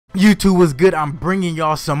YouTube was good. I'm bringing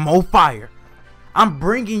y'all some more fire. I'm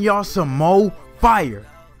bringing y'all some more fire.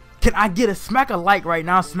 Can I get a smack a like right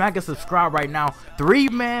now? Smack a subscribe right now.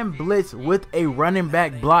 3-man blitz with a running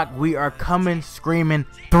back block. We are coming screaming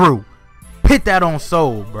through. Hit that on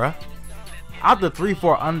soul, bruh. Out the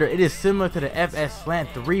 3-4 under, it is similar to the FS slant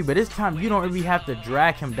 3, but this time you don't really have to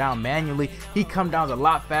drag him down manually. He come down a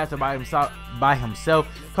lot faster by himself.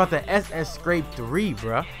 Called the SS scrape 3,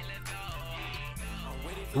 bruh.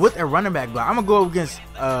 With a running back block, I'm gonna go against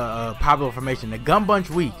popular formation, the gun bunch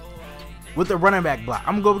weak. With the running back block,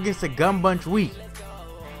 I'm gonna go against the gun bunch weak.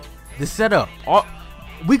 The setup,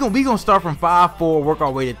 we gonna start from 5-4, work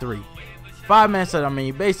our way to 3. 5-man setup. I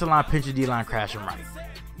mean, base the line, pinch your D-line, crash him right.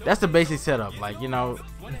 That's the basic setup. Like, you know,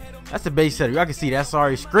 that's the base setup. Y'all can see that's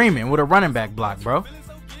already screaming with a running back block, bro.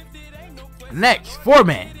 Next,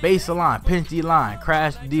 4-man, base the line, pinch D-line,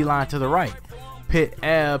 crash D-line to the right. Pit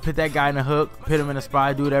that guy in the hook, pit him in the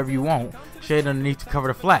spy, do whatever you want. Shade underneath to cover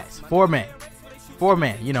the flats. 4-man.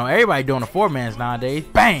 4-man. You know, everybody doing the 4-mans nowadays.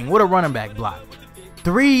 Bang, with a running back block.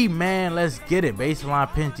 3-man, let's get it. Base the line,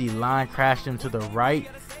 pinch D-line, crash him to the right.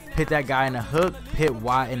 Pit that guy in the hook, pit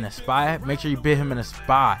Y in the spy. Make sure you pit him in the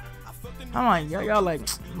spy. I'm like, y'all like,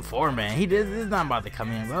 4-man. He's not about to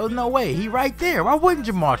come in, bro. No way. He right there. Why wouldn't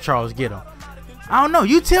Jamal Charles get him? I don't know.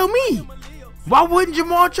 You tell me. Why wouldn't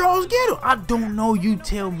Jamal Charles get him? I don't know. You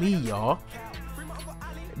tell me, y'all.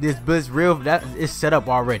 This blitz real, that is set up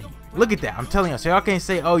already. Look at that. I'm telling y'all. So y'all can't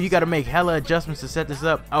say, oh, you got to make hella adjustments to set this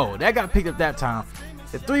up. Oh, that got picked up that time.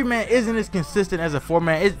 The 3-man isn't as consistent as a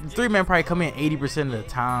 4-man. The 3-man probably come in 80% of the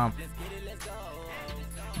time.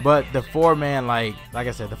 But the 4-man, like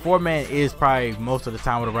I said, the 4-man is probably most of the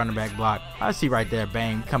time with a running back block. I see right there,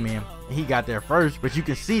 bang, come in. He got there first, but you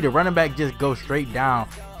can see the running back just goes straight down.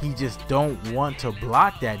 He just don't want to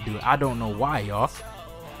block that dude. I don't know why, y'all.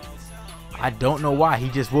 I don't know why. He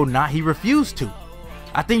just will not. He refused to.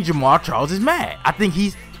 I think Jamal Charles is mad. I think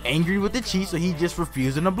he's angry with the Chiefs, so he just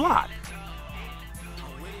refusing to block.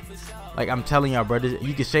 Like I'm telling y'all, brother,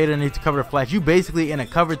 you can shade underneath to cover the flash. You basically in a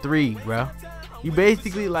cover 3, bro. You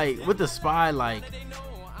basically, like, with the spy, like,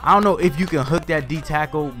 I don't know if you can hook that D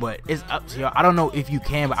tackle, but it's up to y'all. I don't know if you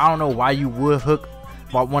can, but I don't know why you would hook,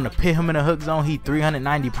 but want to pit him in a hook zone. He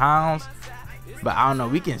 390 pounds, but I don't know.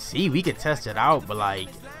 We can see, we can test it out, but like,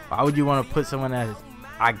 why would you want to put someone that,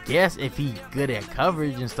 I guess if he good at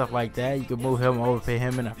coverage and stuff like that, you could move him over, pit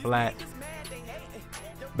him in a flat.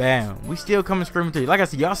 Bam, we still coming screaming to you. Like I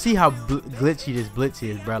said, y'all see how glitchy this blitz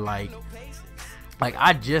is, bro. Like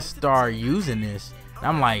I just started using this, and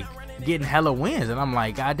I'm like getting hella wins, and I'm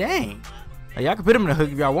like, god dang. Like, y'all can put him in the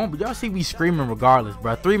hook if y'all want, but y'all see we screaming regardless,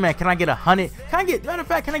 bro. 3-man, can I get 100? Can I get, matter of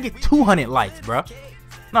fact, can I get 200 likes, bro?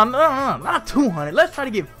 No, not 200. Let's try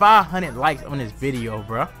to get 500 likes on this video,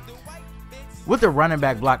 bro. With the running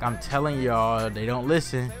back block, I'm telling y'all, they don't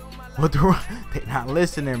listen. They not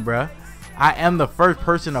listening, bro. I am the first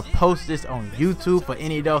person to post this on YouTube for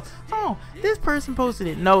any of those. Oh, this person posted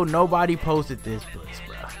it. No, nobody posted this,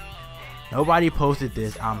 bro. Nobody posted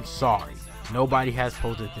this. I'm sorry. Nobody has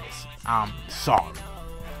posted this. I'm sorry.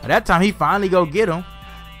 At that time, he finally go get him.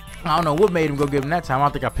 I don't know what made him go get him that time. I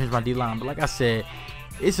don't think I pinched my D-line. But like I said,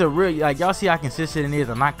 it's a real, like, y'all see how consistent it is.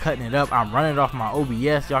 I'm not cutting it up. I'm running it off my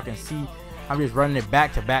OBS. Y'all can see I'm just running it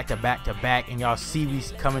back to back to back to back. And y'all see me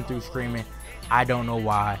coming through screaming. I don't know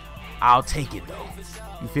why. I'll take it though.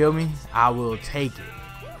 You feel me? I will take it.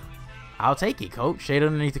 I'll take it, coach. Shade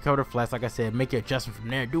underneath the cover the flats. Like I said, make your adjustment from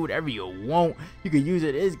there. Do whatever you want. You can use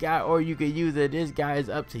it this guy, or you can use it this guy. Is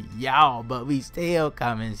up to y'all, but we still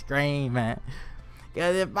coming screaming.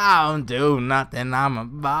 Cause if I don't do nothing, I'm a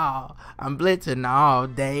ball. I'm blitzing all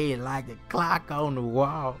day like the clock on the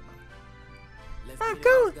wall. I'm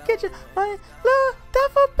cool. Get your money. Look,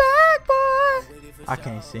 that's for back, boy. I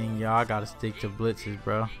can't sing, y'all. I gotta stick to blitzes,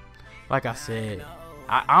 bro. Like I said,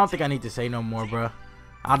 I don't think I need to say no more, bro.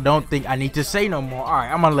 I don't think I need to say no more. All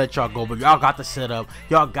right, I'm going to let y'all go, but y'all got the setup.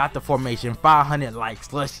 Y'all got the formation. 500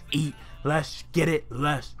 likes. Let's eat. Let's get it.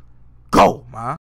 Let's go, man.